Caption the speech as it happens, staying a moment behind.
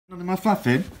Am I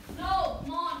faffing? No,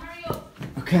 come on, hurry up.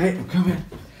 Okay, I'm coming.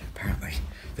 Apparently,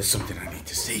 there's something I need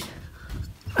to see.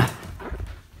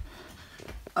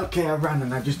 Okay, I ran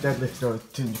and I just deadlifted over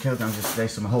 200 kilograms yesterday,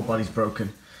 so my whole body's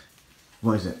broken.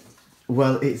 What is it?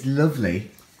 Well, it's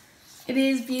lovely. It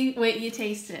is beautiful. Wait, you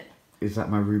taste it. Is that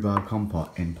my rhubarb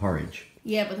compote in porridge?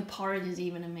 Yeah, but the porridge is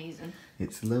even amazing.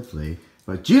 It's lovely.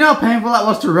 But do you know how painful that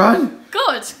was to run?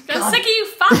 Good. I'm sick of you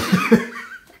fat.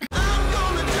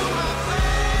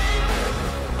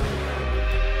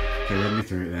 Okay, run me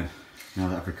through it then, now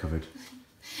that I've recovered.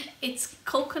 It's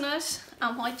coconut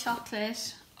and white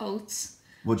chocolate, oats.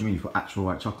 What do you mean you put actual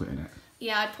white chocolate in it?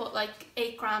 Yeah, I put like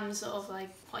 8 grams of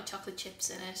like white chocolate chips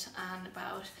in it and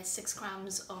about 6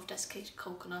 grams of desiccated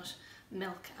coconut,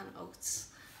 milk and oats.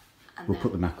 And We'll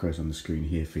put the macros on the screen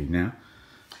here for you now.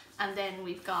 And then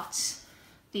we've got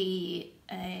the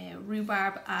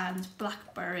rhubarb and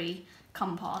blackberry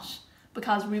compote,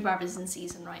 because rhubarb is in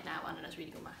season right now and it has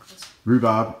really good macros.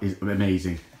 Rhubarb is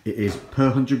amazing. It is per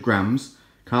 100 grams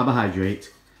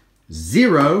carbohydrate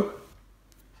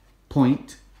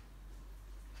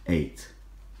 0.8.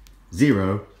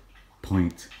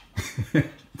 0.8.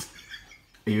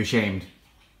 Are you ashamed?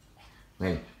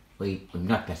 Well, we're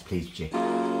not best pleased with you.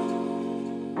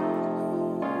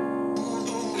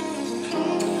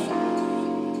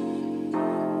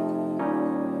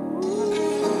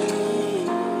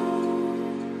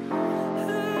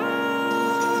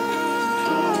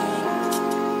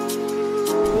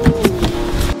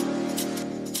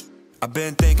 I've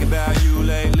been thinking about you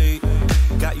lately.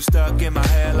 Got you stuck in my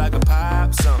head like a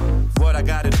pop song. What I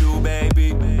gotta do,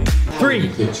 baby?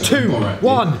 3, 2,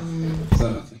 1.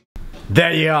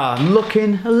 There you are,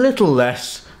 looking a little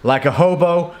less like a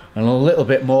hobo and a little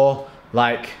bit more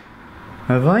like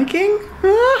a Viking.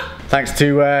 Thanks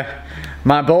to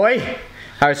my boy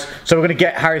Harris. So we're gonna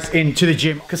get Harris into the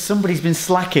gym because somebody's been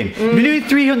slacking. You've been doing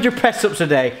 300 press ups a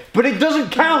day, but it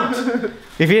doesn't count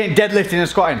if you ain't deadlifting and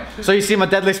squatting. So you see my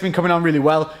deadlift's been coming on really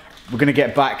well. We're gonna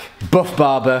get back Buff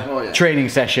Barber training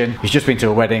session. He's just been to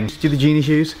a wedding. Do the genie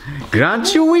shoes.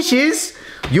 Grant your wishes.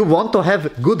 You want to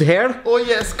have good hair? Oh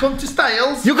yes, come to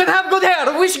Styles. You can have good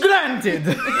hair. Wish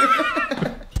granted.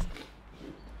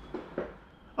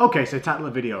 Okay, so title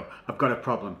of the video. I've got a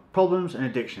problem. Problems and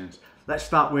addictions. Let's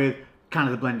start with kind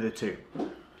of the blend of the two.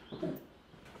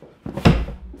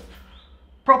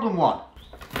 Problem 1.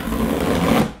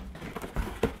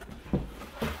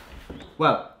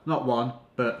 Well, not one,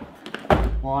 but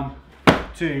 1,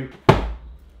 2,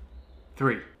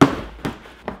 3.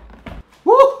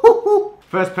 Woo-hoo-hoo!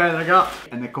 First pair that I got,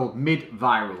 and they're called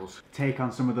mid-virals. Take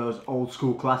on some of those old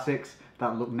school classics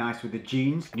that look nice with the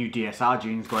jeans. New DSR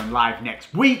jeans going live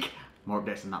next week. More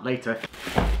updates on that later.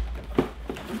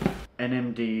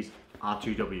 NMD's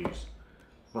R2Ws.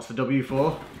 What's the W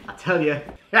for? I tell you.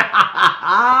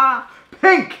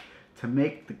 Pink! To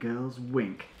make the girls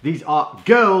wink. These are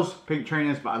girls' pink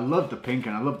trainers, but I love the pink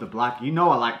and I love the black. You know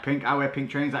I like pink. I wear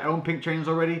pink trainers. I own pink trainers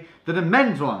already. They're the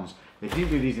men's ones. They didn't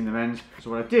do these in the men's.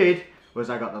 So what I did was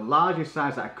I got the largest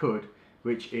size that I could,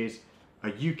 which is a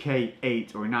UK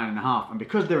 8 or a 9.5. And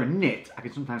because they're a knit, I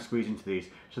can sometimes squeeze into these.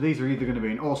 So these are either going to be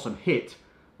an awesome hit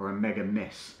or a mega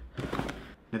miss.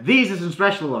 Now these are some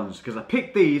special ones because I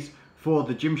picked these for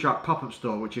the Gymshark pop-up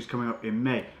store, which is coming up in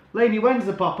May. Lainey, when's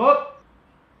the pop-up?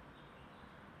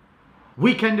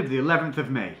 Weekend of the 11th of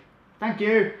May. Thank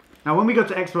you. Now when we go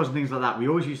to expos and things like that, we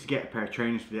always used to get a pair of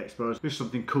trainers for the expos. Just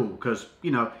something cool because,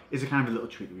 you know, it's a kind of a little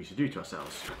treat that we used to do to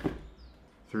ourselves.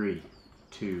 3,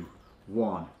 2,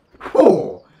 1.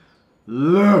 Oh!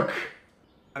 Look!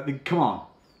 I mean, come on.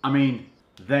 I mean,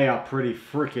 they are pretty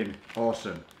freaking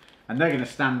awesome. And they're going to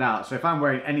stand out. So if I'm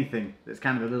wearing anything that's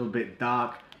kind of a little bit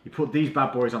dark, you put these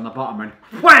bad boys on the bottom and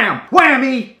wham!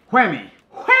 Whammy! Whammy!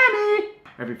 Whammy!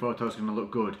 Every photo's going to look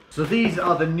good. So these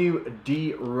are the new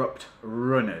Derupt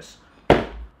runners.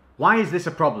 Why is this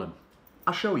a problem?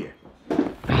 I'll show you.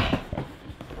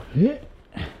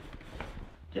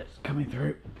 Just coming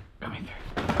through. Coming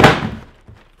through.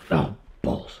 Oh,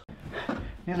 balls.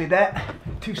 Nearly there.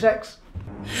 2 secs.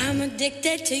 I'm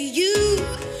addicted to you.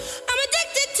 I'm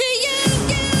addicted to you.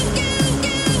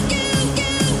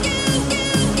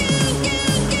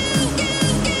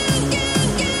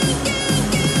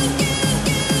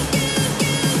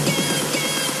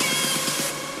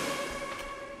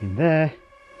 In there.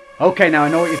 Okay, now I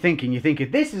know what you're thinking. You're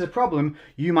thinking, this is a problem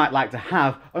you might like to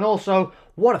have, and also,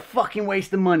 what a fucking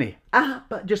waste of money.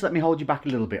 But just let me hold you back a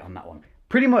little bit on that one.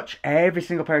 Pretty much every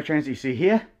single pair of trainers that you see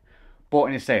here, bought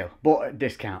in a sale, bought at a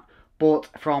discount, bought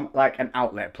from like an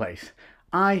outlet place.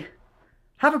 I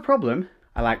have a problem.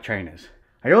 I like trainers.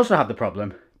 I also have the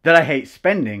problem that I hate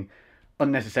spending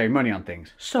unnecessary money on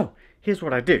things. So here's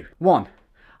what I do. 1,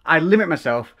 I limit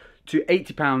myself to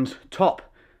 £80 top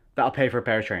that I'll pay for a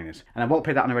pair of trainers, and I won't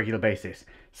pay that on a regular basis.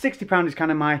 £60 is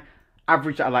kind of my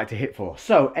average that I like to hit for.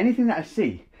 So anything that I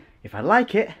see, if I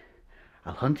like it,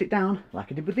 I'll hunt it down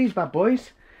like I did with these bad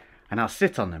boys, and I'll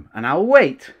sit on them, and I'll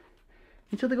wait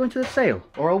until they go into the sale,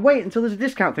 or I'll wait until there's a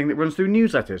discount thing that runs through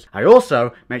newsletters. I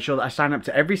also make sure that I sign up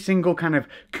to every single kind of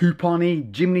coupon-y,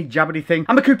 jiminy jabbity thing.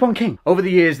 I'm a coupon king. Over the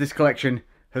years, this collection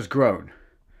has grown.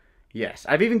 Yes,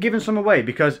 I've even given some away,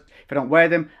 because if I don't wear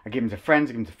them, I give them to friends,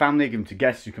 I give them to family, I give them to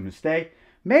guests who come and stay.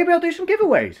 Maybe I'll do some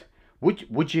giveaways.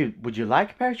 Would you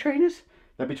like a pair of trainers?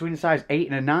 They're between a size 8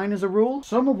 and a 9 as a rule.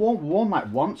 Some are worn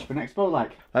like once for an expo.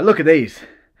 Like look at these.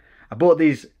 I bought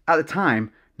these at the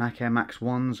time, Nike Air Max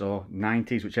 1s or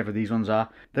 90s, whichever these ones are.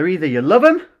 They're either you love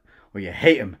them or you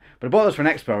hate them. But I bought those for an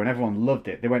expo and everyone loved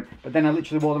it. They went, but then I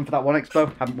literally wore them for that one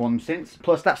expo. Haven't worn them since.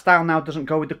 Plus that style now doesn't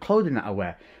go with the clothing that I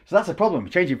wear. So that's a problem.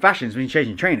 Changing fashions means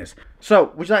changing trainers.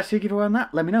 So would you like to see a giveaway on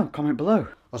that? Let me know. Comment below.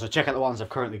 Also check out the ones I've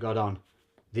currently got on.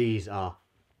 These are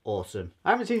awesome.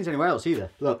 I haven't seen these anywhere else either.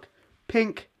 Look,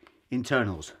 pink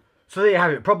internals. So there you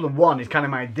have it. Problem 1 is kind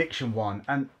of my addiction one.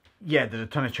 And yeah, there's a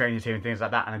ton of trainers here and things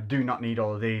like that, and I do not need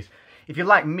all of these. If you're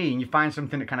like me and you find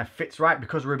something that kind of fits right,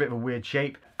 because we're a bit of a weird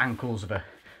shape, ankles of a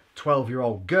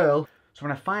 12-year-old girl, so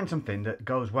when I find something that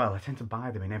goes well, I tend to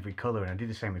buy them in every colour, and I do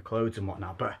the same with clothes and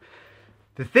whatnot. But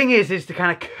the thing is to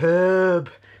kind of curb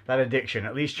that addiction,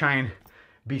 at least try and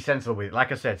be sensible with it.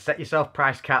 Like I said, set yourself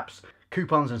price caps,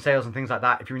 coupons and sales and things like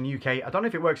that. If you're in the UK, I don't know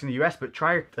if it works in the US, but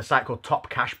try a site called Top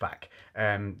Cashback.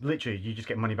 Literally, you just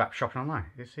get money back for shopping online.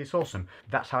 It's awesome.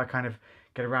 That's how I kind of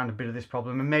get around a bit of this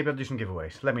problem, and maybe I'll do some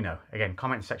giveaways. Let me know. Again,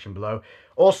 comment section below.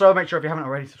 Also, make sure if you haven't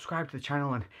already, subscribe to the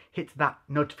channel and hit that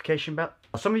notification bell.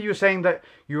 Some of you are saying that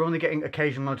you're only getting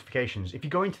occasional notifications. If you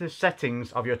go into the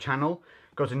settings of your channel,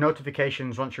 go to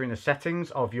notifications once you're in the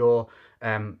settings of your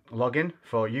login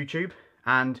for YouTube,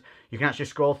 and you can actually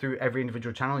scroll through every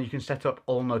individual channel. You can set up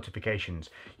all notifications.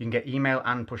 You can get email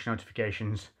and push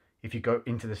notifications if you go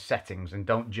into the settings and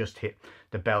don't just hit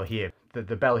the bell here.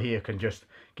 The bell here can just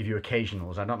give you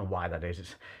occasionals. I don't know why that is.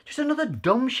 It's just another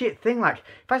dumb shit thing. Like,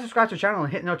 if I subscribe to a channel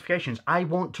and hit notifications, I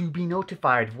want to be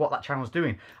notified of what that channel's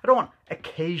doing. I don't want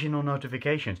occasional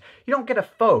notifications. You don't get a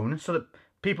phone so that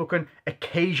people can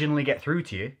occasionally get through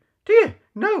to you, do you?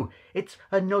 No, it's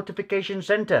a notification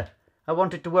center. I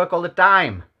want it to work all the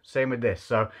time. Same with this.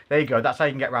 So there you go. That's how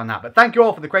you can get around that. But thank you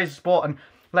all for the crazy support, and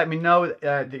let me know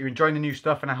that you're enjoying the new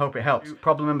stuff, and I hope it helps.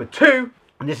 Problem number 2,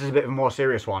 and this is a bit of a more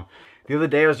serious one. The other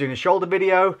day I was doing a shoulder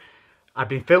video. I'd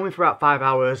been filming for about 5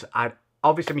 hours. I'd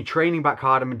obviously been training back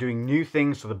hard. I've been doing new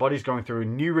things, so the body's going through a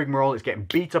new rigmarole. It's getting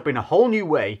beat up in a whole new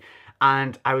way.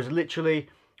 And I was literally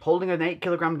holding an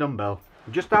 8-kilogram dumbbell,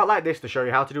 just out like this to show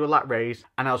you how to do a lat raise.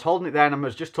 And I was holding it there and I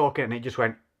was just talking, and it just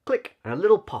went click, and a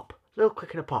little pop. Little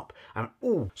click and a pop, and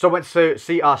ooh. So I went to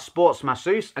see our sports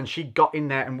masseuse, and she got in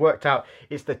there and worked out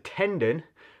it's the tendon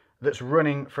that's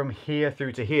running from here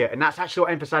through to here, and that's actually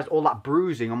what emphasized all that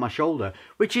bruising on my shoulder,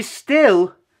 which is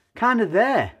still kind of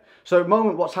there. So at the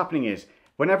moment what's happening is,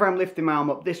 whenever I'm lifting my arm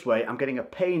up this way, I'm getting a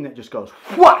pain that just goes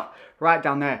whap right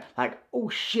down there, like, oh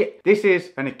shit. This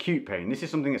is an acute pain. This is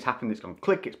something that's happened, it's gone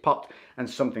click, it's popped, and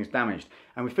something's damaged.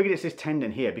 And we figured it's this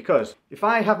tendon here, because if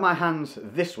I have my hands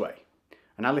this way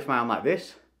and I lift my arm like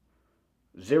this,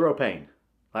 zero pain,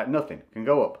 like nothing, can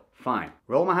go up, fine.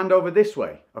 Roll my hand over this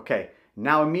way, okay.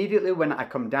 Now immediately when I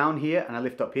come down here and I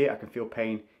lift up here, I can feel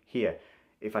pain here.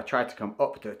 If I try to come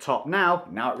up to the top now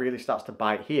it really starts to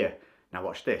bite here. Now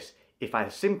watch this. If I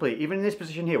simply, even in this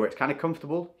position here where it's kind of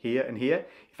comfortable, here and here,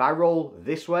 if I roll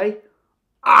this way,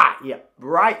 yeah,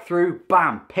 right through,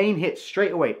 bam, pain hits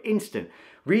straight away, instant.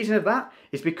 Reason of that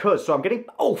is because, so I'm getting,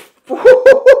 oh,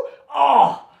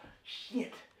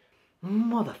 shit,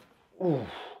 mother,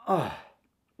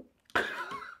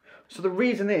 So the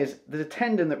reason is, there's a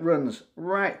tendon that runs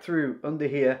right through under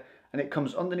here, and it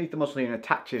comes underneath the muscle here and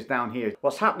attaches down here.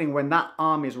 What's happening when that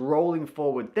arm is rolling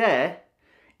forward there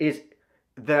is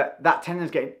that tendon's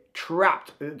getting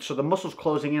trapped, so the muscle's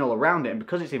closing in all around it, and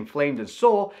because it's inflamed and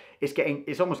sore,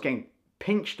 it's almost getting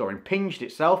pinched or impinged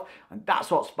itself, and that's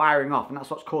what's firing off, and that's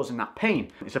what's causing that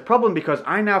pain. It's a problem because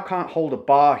I now can't hold a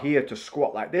bar here to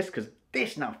squat like this, because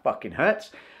this now fucking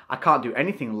hurts. I can't do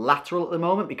anything lateral at the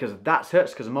moment because that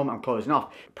hurts, because the moment I'm closing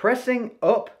off. Pressing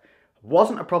up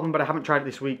wasn't a problem, but I haven't tried it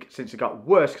this week since it got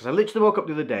worse, because I literally woke up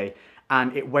the other day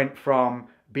and it went from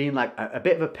being like a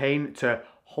bit of a pain to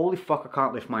holy fuck, I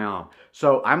can't lift my arm.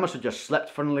 So I must have just slept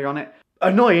funnily on it.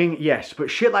 Annoying, yes,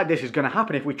 but shit like this is going to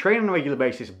happen if we train on a regular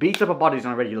basis, beat up our bodies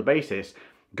on a regular basis,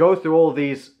 go through all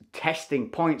these testing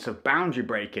points of boundary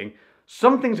breaking.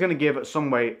 Something's going to give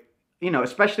some way, you know,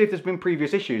 especially if there's been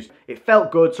previous issues. It felt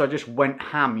good, so I just went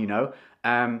ham, you know.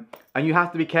 And you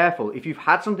have to be careful. If you've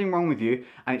had something wrong with you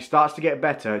and it starts to get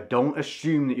better, don't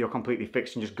assume that you're completely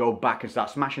fixed and just go back and start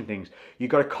smashing things. You've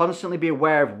got to constantly be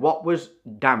aware of what was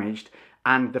damaged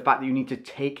and the fact that you need to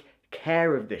take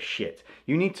care of this shit.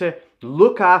 You need to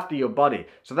look after your body.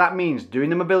 So that means doing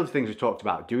the mobility things we talked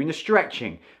about, doing the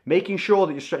stretching, making sure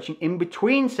that you're stretching in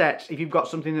between sets if you've got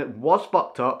something that was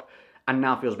fucked up and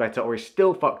now feels better, or is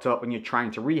still fucked up and you're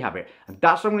trying to rehab it. And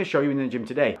that's what I'm going to show you in the gym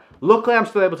today. Luckily, I'm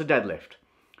still able to deadlift.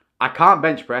 I can't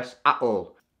bench press at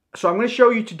all. So I'm going to show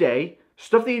you today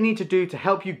stuff that you need to do to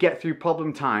help you get through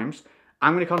problem times.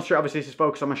 I'm going to concentrate, obviously this is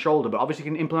focused on my shoulder, but obviously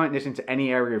you can implement this into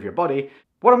any area of your body.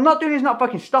 What I'm not doing is not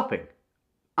fucking stopping.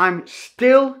 I'm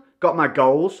still got my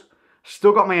goals,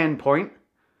 still got my end point.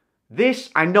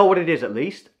 This, I know what it is at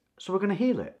least, so we're going to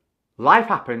heal it. Life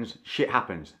happens, shit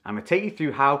happens. I'm going to take you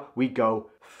through how we go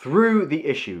through the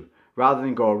issue rather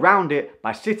than go around it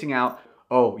by sitting out,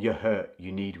 oh, you're hurt,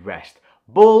 you need rest.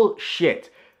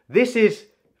 Bullshit. This is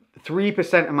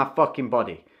 3% of my fucking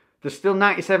body. There's still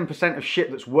 97% of shit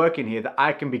that's working here that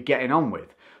I can be getting on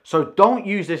with. So don't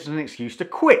use this as an excuse to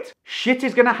quit. Shit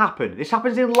is going to happen. This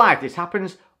happens in life. This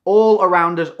happens all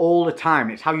around us all the time.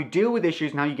 It's how you deal with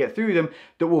issues and how you get through them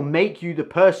that will make you the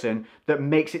person that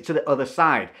makes it to the other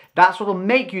side. That's what will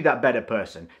make you that better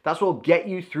person. That's what will get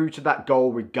you through to that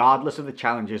goal regardless of the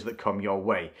challenges that come your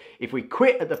way. If we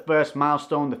quit at the first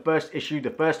milestone, the first issue, the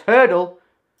first hurdle,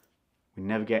 we'd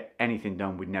never get anything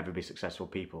done. We'd never be successful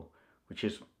people, which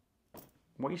is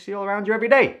what you see all around you every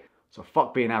day. So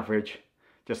fuck being average.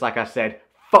 Just like I said,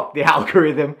 fuck the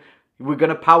algorithm. We're going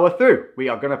to power through. We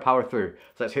are going to power through.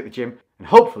 So let's hit the gym and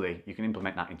hopefully you can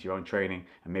implement that into your own training,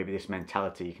 and maybe this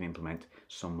mentality you can implement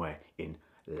somewhere in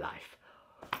life.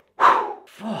 Oh,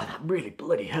 that really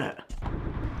bloody hurt.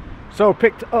 So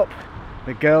picked up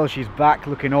the girl. She's back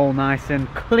looking all nice and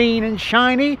clean and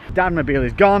shiny. Dadmobile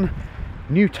is gone.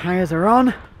 New tyres are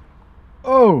on.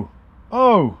 Oh,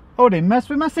 they messed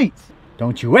with my seats.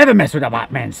 Don't you ever mess with a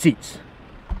Batman's seats.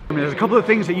 There's a couple of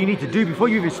things that you need to do before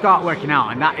you even start working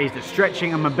out, and that is the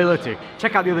stretching and mobility.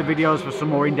 Check out the other videos for some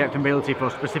more in-depth mobility for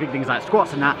specific things like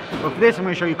squats and that. But for this, I'm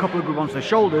going to show you a couple of good ones for the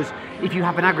shoulders if you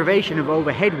have an aggravation of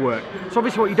overhead work. So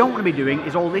obviously what you don't want to be doing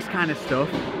is all this kind of stuff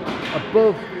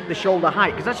above the shoulder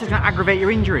height, because that's just going to aggravate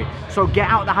your injury. So get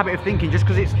out of the habit of thinking just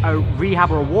because it's a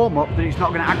rehab or a warm-up that it's not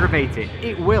going to aggravate it.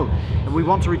 It will. And we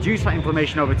want to reduce that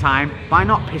inflammation over time by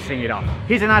not pissing it off.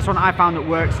 Here's a nice one that I found that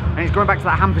works, and it's going back to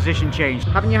that hand position change.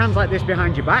 Having your hands like this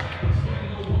behind your back,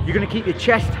 you're going to keep your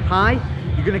chest high,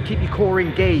 you're going to keep your core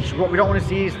engaged. What we don't want to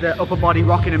see is the upper body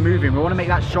rocking and moving. We want to make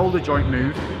that shoulder joint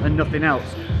move and nothing else.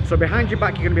 So behind your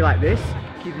back, you're going to be like this,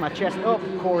 keeping my chest up,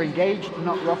 core engaged,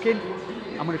 not rocking.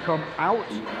 I'm going to come out.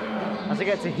 As I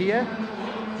get to here,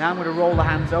 now I'm going to roll the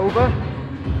hands over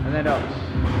and then up.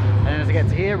 And then as I get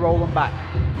to here, roll them back.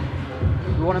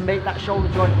 We want to make that shoulder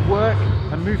joint work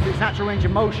and move through its natural range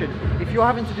of motion. If you're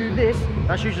having to do this,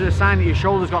 that's usually a sign that your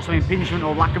shoulder's got some impingement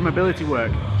or lack of mobility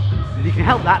work. You can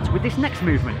help that with this next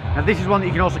movement. Now this is one that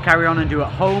you can also carry on and do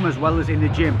at home as well as in the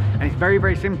gym. And it's very,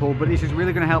 very simple, but this is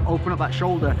really going to help open up that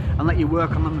shoulder and let you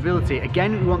work on the mobility.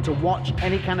 Again, we want to watch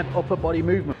any kind of upper body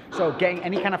movement. So getting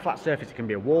any kind of flat surface, it can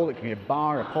be a wall, it can be a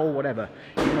bar, a pole, whatever.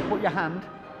 You're going to put your hand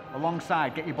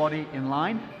alongside, get your body in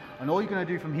line. And all you're going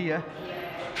to do from here,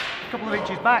 a couple of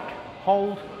inches back,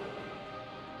 hold.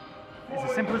 It's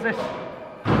as simple as this.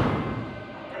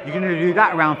 You're going to do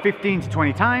that around 15 to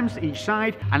 20 times each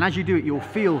side, and as you do it, you'll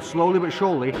feel slowly but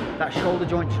surely that shoulder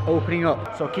joint opening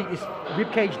up. So keep this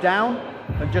rib cage down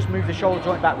and just move the shoulder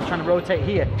joint back. We're trying to rotate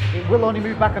here. It will only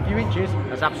move back a few inches.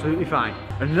 That's absolutely fine.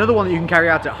 Another one that you can carry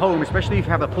out at home, especially if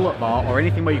you have a pull-up bar or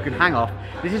anything where you can hang off,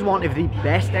 this is one of the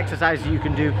best exercises you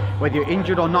can do. Whether you're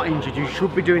injured or not injured, you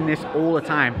should be doing this all the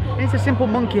time. And it's a simple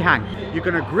monkey hang. You're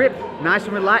going to grip nice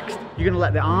and relaxed. You're going to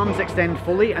let the arms extend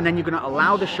fully, and then you're going to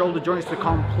allow the shoulder joints to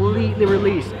completely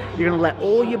release. You're going to let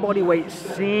all your body weight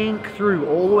sink through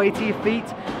all the way to your feet,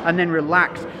 and then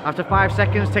relax. After 5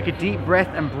 seconds, take a deep breath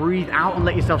and breathe out and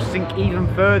let yourself sink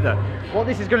even further. What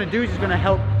this is going to do is it's going to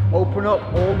help open up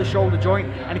all the shoulder joint,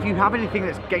 and if you have anything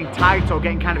that's getting tight or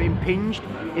getting kind of impinged,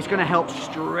 it's going to help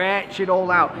stretch it all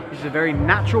out. This is a very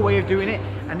natural way of doing it,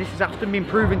 and this has often been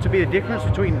proven to be the difference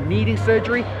between needing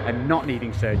surgery and not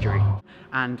needing surgery.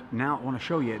 And now I want to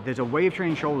show you, there's a way of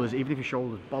training shoulders, even if your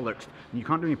shoulder's bollocks and you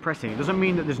can't do any pressing. It doesn't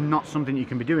mean that there's not something you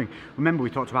can be doing. Remember, we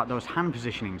talked about those hand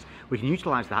positionings. We can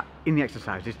utilize that in the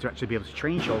exercises to actually be able to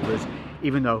train shoulders,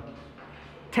 even though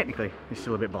technically it's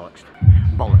still a bit bollocks.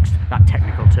 bollocks, that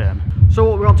technical term. So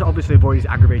what we want to obviously avoid is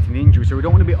aggravating the injury, so we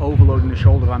don't want to be overloading the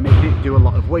shoulder by making it do a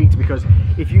lot of weight, because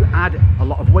if you add a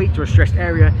lot of weight to a stressed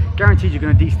area, guaranteed you're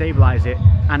going to destabilize it,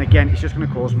 and again it's just going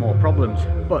to cause more problems.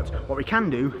 But what we can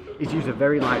do is use a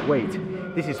very light weight.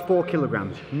 This is 4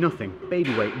 kilograms, nothing,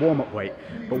 baby weight, warm-up weight,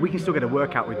 but we can still get a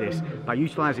workout with this by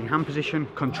utilizing hand position,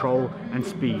 control and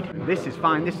speed. This is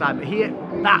fine this side, but here,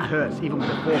 that hurts even with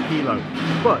a 4 kilo.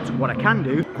 But what I can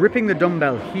do, gripping the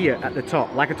dumbbell here at the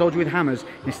top, like I told you with hammers,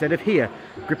 instead of here,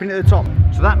 gripping it at the top.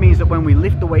 So that means that when we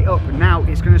lift the weight up, now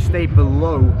it's going to stay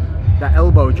below that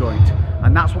elbow joint.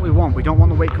 And that's what we want. We don't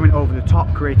want the weight coming over the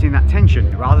top, creating that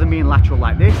tension. Rather than being lateral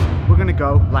like this, we're going to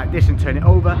go like this and turn it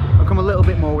over and come a little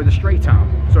bit more with a straight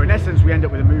arm. So in essence, we end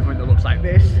up with a movement that looks like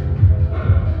this,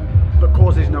 but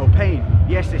causes no pain.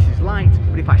 Yes, this is light,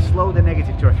 but if I slow the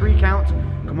negative to a 3 count,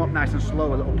 come up nice and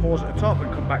slow, a little pause at the top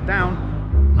and come back down,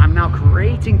 I'm now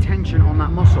creating tension on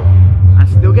that muscle. I'm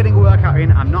still getting a workout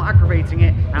in, I'm not aggravating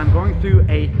it, and I'm going through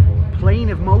a plane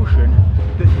of motion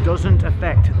that doesn't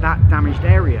affect that damaged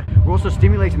area. We're also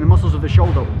stimulating the muscles of the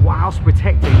shoulder whilst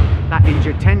protecting that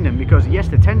injured tendon, because yes,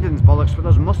 the tendon's bollocks, but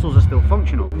those muscles are still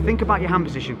functional. Think about your hand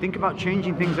position, think about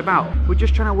changing things about. We're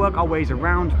just trying to work our ways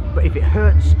around, but if it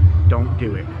hurts, don't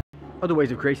do it. Other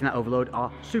ways of creating that overload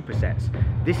are supersets.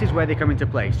 This is where they come into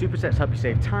play. Supersets help you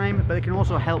save time, but they can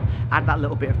also help add that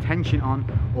little bit of tension on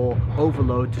or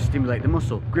overload to stimulate the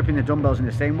muscle. Gripping the dumbbells in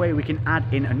the same way, we can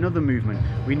add in another movement.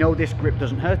 We know this grip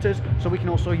doesn't hurt us, so we can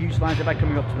also utilize it by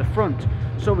coming up to the front.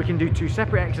 So we can do 2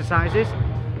 separate exercises,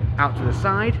 out to the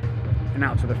side and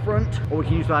out to the front, or we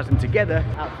can utilize them together,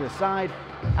 out to the side,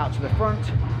 out to the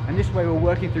front, and this way we're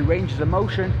working through ranges of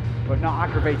motion but not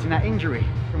aggravating that injury.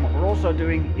 And what we're also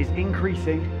doing is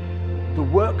increasing the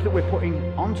work that we're putting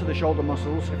onto the shoulder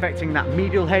muscles, affecting that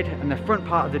medial head and the front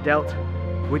part of the delt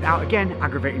without again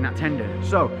aggravating that tendon.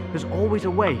 So there's always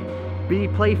a way. Be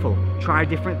playful, try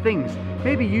different things.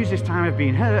 Maybe use this time of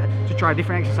being hurt to try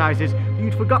different exercises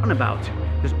you'd forgotten about.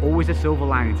 There's always a silver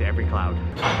lining to every cloud.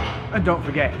 And don't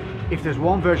forget, if there's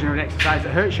one version of an exercise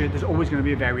that hurts you, there's always going to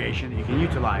be a variation that you can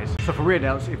utilize. So for rear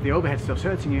delts, if the overhead stuff's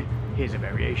hurting you, here's a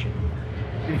variation.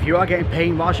 And if you are getting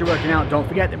pain whilst you're working out, don't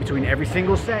forget that between every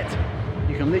single set,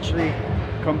 you can literally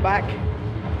come back,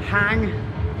 hang,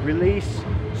 release,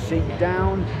 sink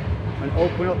down, and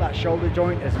open up that shoulder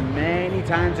joint as many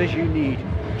times as you need.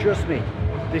 Trust me,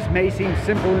 this may seem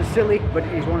simple and silly, but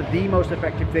it is one of the most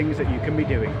effective things that you can be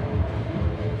doing.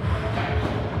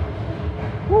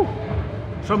 Woo.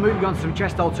 So moving on to some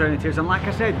chest alternatives, and like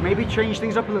I said, maybe change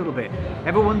things up a little bit.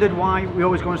 Ever wondered why we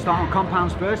always go and start on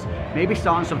compounds first? Maybe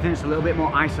start on something that's a little bit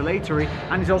more isolatory,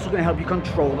 and it's also going to help you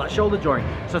control that shoulder joint.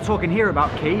 So talking here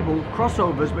about cable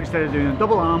crossovers, but instead of doing them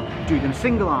double arm, do them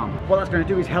single arm. What that's going to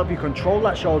do is help you control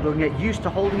that shoulder and get used to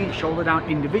holding each shoulder down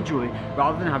individually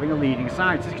rather than having a leading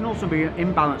side. So this can also be an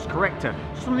imbalance corrector.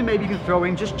 So something maybe you can throw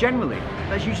in just generally.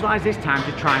 Let's utilize this time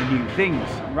to try new things.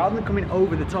 Rather than coming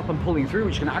over the top and pulling through,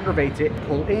 which can aggravate it,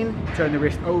 pull in, turn the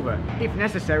wrist over. If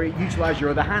necessary, utilize your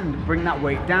other hand, bring that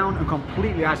weight down and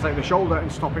completely isolate the shoulder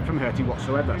and stop it from hurting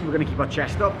whatsoever. We're going to keep our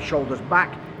chest up, shoulders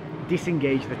back,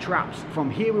 disengage the traps. From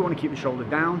here we want to keep the shoulder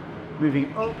down,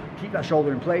 moving up, keep that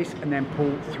shoulder in place and then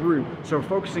pull through. So we're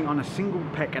focusing on a single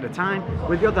pec at a time.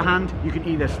 With the other hand, you can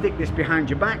either stick this behind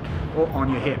your back or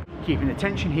on your hip, keeping the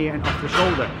tension here and off the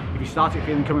shoulder. If you start it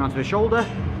feeling coming onto the shoulder,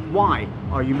 why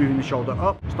are you moving the shoulder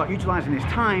up? Start utilizing this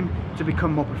time to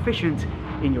become more proficient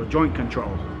in your joint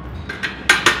control.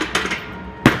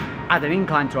 Add an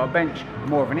incline to our bench. The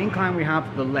more of an incline we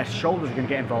have, the less shoulders are going to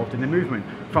get involved in the movement.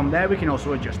 From there we can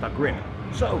also adjust our grip.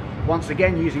 So once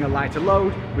again, using a lighter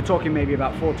load, we're talking maybe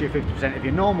about 40 or 50% of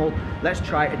your normal. Let's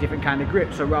try a different kind of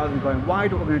grip. So rather than going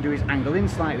wide, what we're going to do is angle in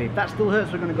slightly. If that still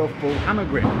hurts, we're going to go full hammer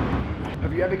grip.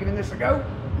 Have you ever given this a go?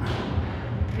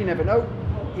 You never know,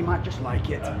 you might just like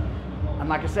it. And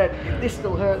like I said, if this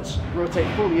still hurts,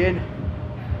 rotate fully in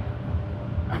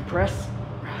and press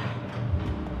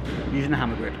using the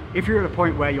hammer grip. If you're at a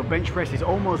point where your bench press is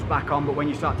almost back on, but when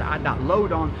you start to add that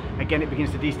load on, again it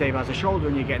begins to destabilize the shoulder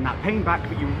and you're getting that pain back,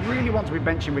 but you really want to be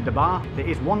benching with the bar, there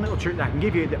is one little trick that I can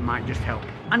give you that might just help.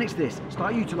 And it's this: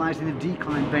 start utilizing the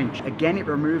decline bench. Again, it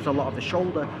removes a lot of the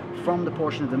shoulder from the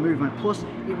portion of the movement, plus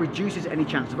it reduces any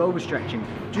chance of overstretching.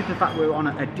 Due to the fact we're on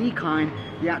a decline,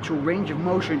 the actual range of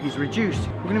motion is reduced.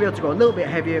 We're going to be able to go a little bit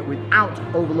heavier without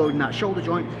overloading that shoulder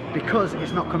joint, because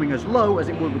it's not coming as low as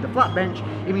it would with the flat bench.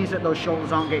 It means that those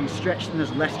shoulders aren't getting stretched and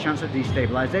there's less chance of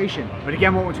destabilization. But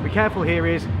again, what we want to be careful here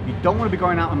is you don't want to be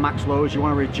going out on max loads. You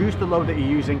want to reduce the load that you're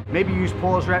using. Maybe use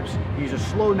pause reps, use a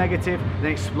slow negative,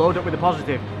 then explode up with a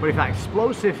positive. explosive, but if that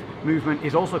explosive movement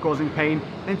is also causing pain,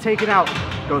 then take it out.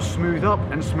 Go smooth up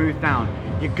and smooth down.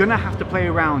 You're gonna have to play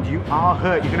around. You are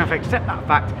hurt. You're gonna have to accept that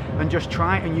fact and just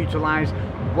try and utilize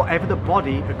whatever the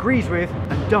body agrees with,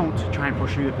 and don't try and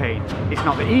push through the pain. It's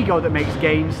not the ego that makes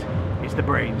gains, it's the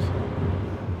brains.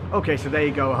 Okay, so there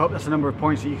you go. I hope that's a number of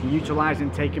points that you can utilize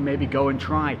and take and maybe go and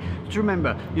try. Just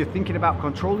remember, you're thinking about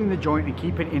controlling the joint and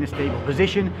keeping it in a stable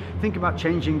position. Think about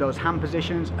changing those hand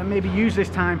positions, and maybe use this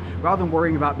time, rather than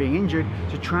worrying about being injured,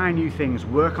 to try new things.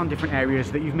 Work on different areas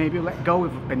that you've maybe let go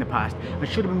of in the past and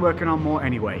should have been working on more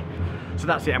anyway. So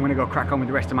that's it. I'm going to go crack on with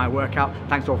the rest of my workout.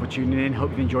 Thanks all for tuning in.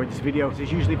 Hope you've enjoyed this video.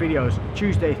 There's usually videos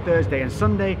Tuesday, Thursday and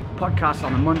Sunday, podcasts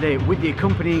on a Monday with the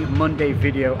accompanying Monday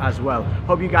video as well.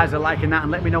 Hope you guys are liking that,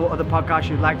 and let me know what other podcasts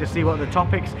you'd like to see, what other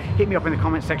topics. Hit me up in the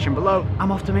comment section below.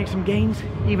 I'm off to make some gains,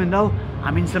 even though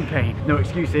I'm in some pain. No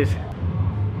excuses.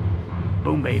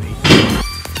 Boom, baby.